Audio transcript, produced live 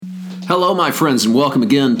Hello, my friends, and welcome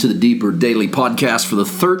again to the Deeper Daily Podcast for the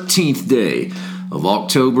 13th day of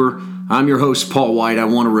October. I'm your host, Paul White. I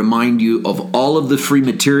want to remind you of all of the free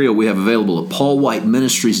material we have available at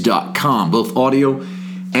paulwhiteministries.com, both audio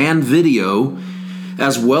and video,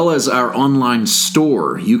 as well as our online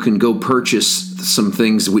store. You can go purchase some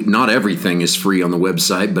things. Not everything is free on the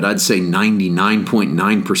website, but I'd say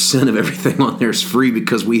 99.9% of everything on there is free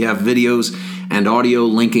because we have videos and audio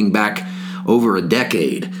linking back over a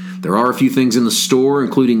decade. There are a few things in the store,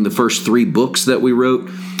 including the first 3 books that we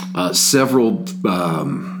wrote, several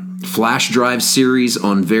flash drive series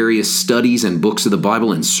on various studies and books of the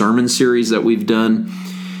Bible and sermon series that we've done.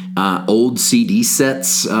 Old CD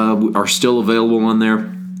sets are still available on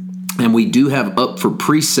there. And we do have up for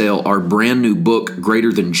pre-sale our brand new book,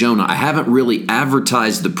 Greater Than Jonah. I haven't really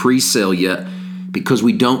advertised the pre-sale yet because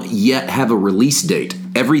we don't yet have a release date.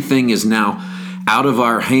 Everything is now out of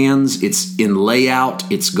our hands. It's in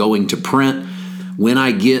layout. It's going to print. When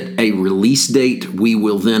I get a release date, we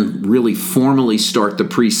will then really formally start the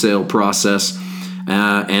pre-sale process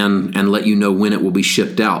and let you know when it will be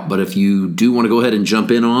shipped out. But if you do want to go ahead and jump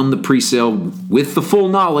in on the pre-sale with the full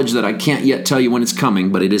knowledge that I can't yet tell you when it's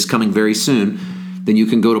coming, but it is coming very soon, then you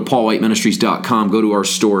can go to paulwhiteministries.com, go to our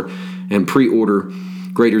store, and pre-order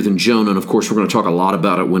Greater Than Jonah. And of course, we're going to talk a lot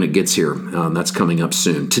about it when it gets here. That's coming up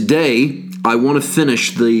soon. Today, I want to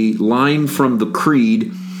finish the line from the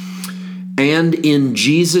Creed, "And in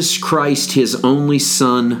Jesus Christ, his only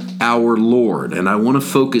Son, our Lord." And I want to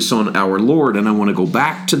focus on our Lord, and I want to go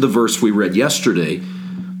back to the verse we read yesterday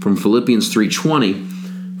from Philippians 3:20.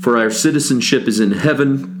 "For our citizenship is in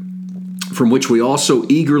heaven, from which we also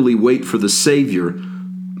eagerly wait for the Savior,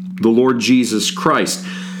 the Lord Jesus Christ."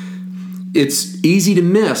 It's easy to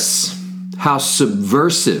miss how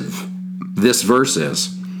subversive this verse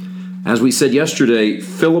is. As we said yesterday,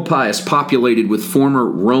 Philippi is populated with former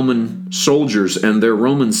Roman soldiers, and their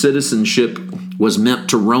Roman citizenship was meant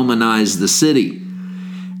to Romanize the city.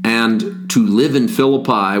 And to live in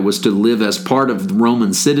Philippi was to live as part of the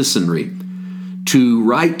Roman citizenry. To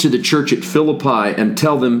write to the church at Philippi and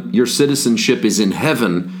tell them your citizenship is in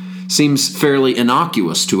heaven seems fairly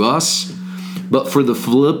innocuous to us. But for the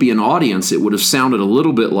Philippian audience, it would have sounded a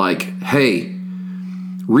little bit like, hey,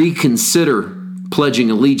 reconsider pledging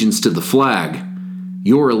allegiance to the flag.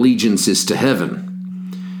 Your allegiance is to heaven.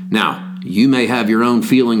 Now, you may have your own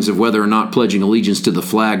feelings of whether or not pledging allegiance to the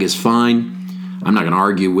flag is fine. I'm not going to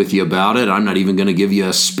argue with you about it. I'm not even going to give you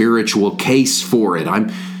a spiritual case for it.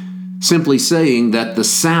 I'm simply saying that the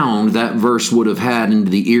sound that verse would have had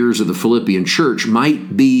into the ears of the Philippian church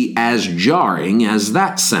might be as jarring as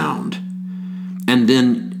that sound. And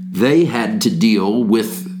then they had to deal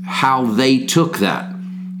with how they took that.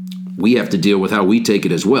 We have to deal with how we take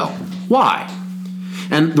it as well. Why?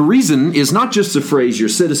 And the reason is not just the phrase, your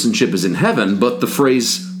citizenship is in heaven, but the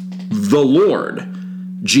phrase, the Lord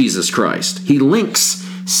Jesus Christ. He links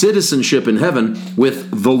citizenship in heaven with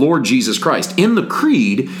the Lord Jesus Christ. In the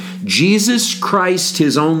Creed, Jesus Christ,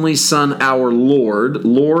 his only Son, our Lord.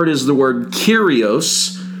 Lord is the word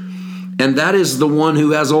Kyrios, and that is the one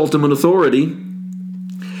who has ultimate authority.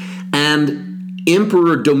 And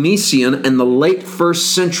Emperor Domitian in the late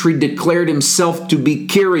 1st century declared himself to be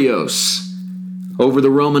Kyrios over the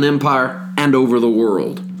Roman Empire and over the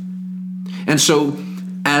world. And so,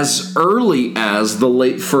 as early as the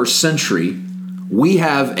late 1st century, we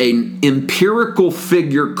have an empirical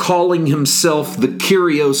figure calling himself the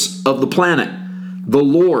Kyrios of the planet, the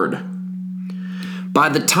Lord. By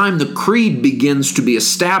the time the Creed begins to be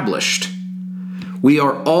established, we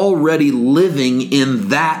are already living in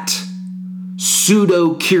that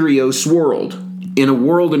pseudo-Kyrios world, in a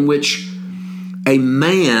world in which a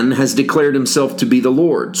man has declared himself to be the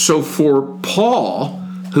Lord. So for Paul,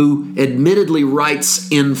 who admittedly writes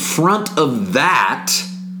in front of that,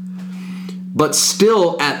 but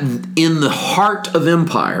still in the heart of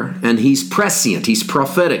empire, and he's prescient, he's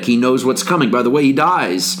prophetic, he knows what's coming. By the way, he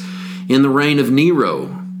dies in the reign of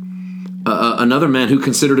Nero, another man who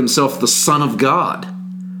considered himself the Son of God.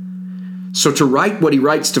 So to write what he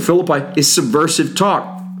writes to Philippi is subversive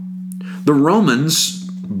talk. The Romans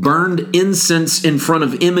burned incense in front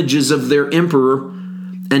of images of their emperor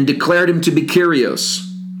and declared him to be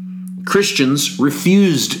Kyrios. Christians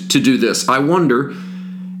refused to do this. I wonder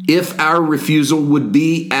if our refusal would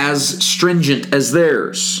be as stringent as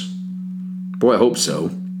theirs. Boy, I hope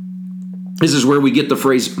so. This is where we get the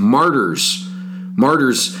phrase martyrs.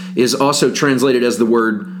 Martyrs is also translated as the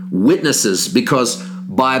word witnesses, because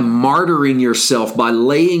by martyring yourself, by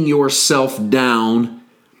laying yourself down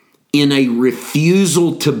in a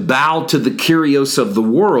refusal to bow to the Kyrios of the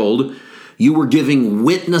world, you were giving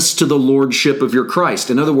witness to the lordship of your Christ.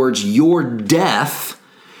 In other words, your death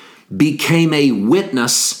became a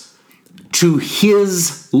witness to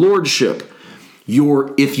his lordship.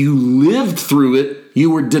 If you lived through it, you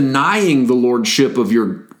were denying the lordship of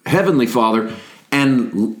your heavenly Father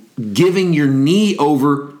and giving your knee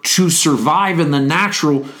over to survive in the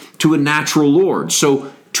natural to a natural Lord.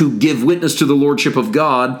 So to give witness to the lordship of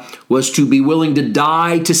God was to be willing to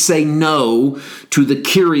die to say no to the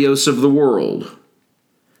Kyrios of the world.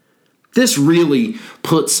 This really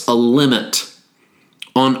puts a limit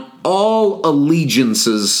on all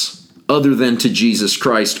allegiances other than to Jesus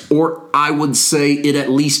Christ, or I would say it at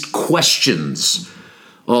least questions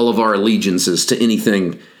all of our allegiances to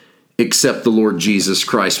anything except the Lord Jesus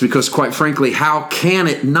Christ. Because quite frankly, how can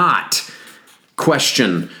it not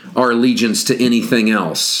question our allegiance to anything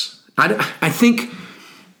else? I think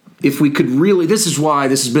if we could really, this is why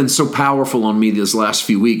this has been so powerful on me these last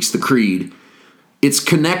few weeks, the Creed. It's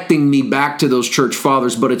connecting me back to those church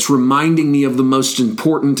fathers, but it's reminding me of the most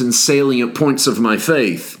important and salient points of my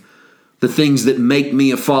faith. The things that make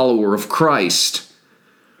me a follower of Christ.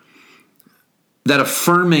 That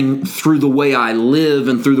affirming through the way I live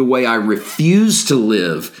and through the way I refuse to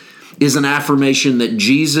live is an affirmation that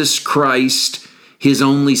Jesus Christ, his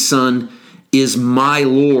only Son, is my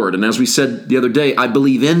Lord. And as we said the other day, I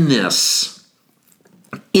believe in this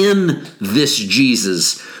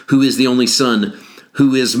Jesus, who is the only Son,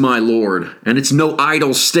 who is my Lord. And it's no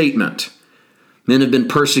idle statement. Men have been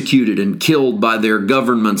persecuted and killed by their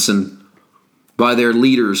governments and by their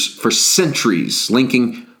leaders for centuries,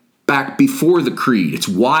 linking back before the creed. It's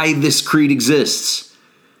why this creed exists.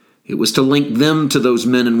 It was to link them to those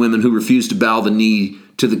men and women who refused to bow the knee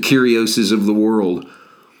to the Kyrioses of the world.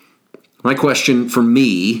 My question for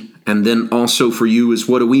me, and then also for you, is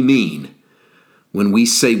what do we mean when we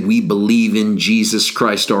say we believe in Jesus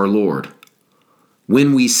Christ our Lord?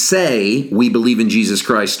 When we say we believe in Jesus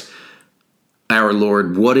Christ our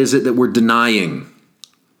Lord, what is it that we're denying?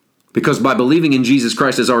 Because by believing in Jesus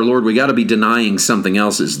Christ as our Lord, we got to be denying something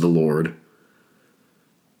else as the Lord.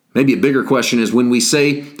 Maybe a bigger question is, when we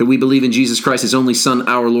say that we believe in Jesus Christ, his only Son,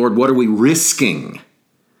 our Lord, what are we risking?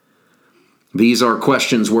 These are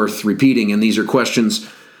questions worth repeating, and these are questions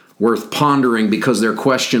worth pondering, because they're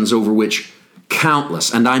questions over which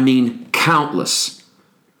countless, and I mean countless,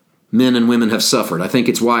 men and women have suffered. I think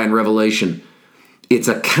it's why in Revelation, it's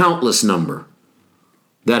a countless number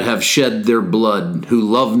that have shed their blood, who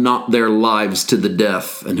love not their lives to the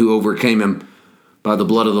death, and who overcame him by the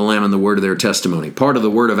blood of the Lamb and the word of their testimony. Part of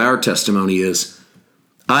the word of our testimony is,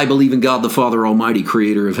 I believe in God the Father Almighty,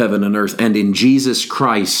 creator of heaven and earth, and in Jesus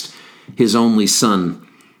Christ, his only Son,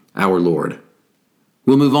 our Lord.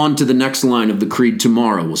 We'll move on to the next line of the creed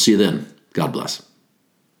tomorrow. We'll see you then. God bless.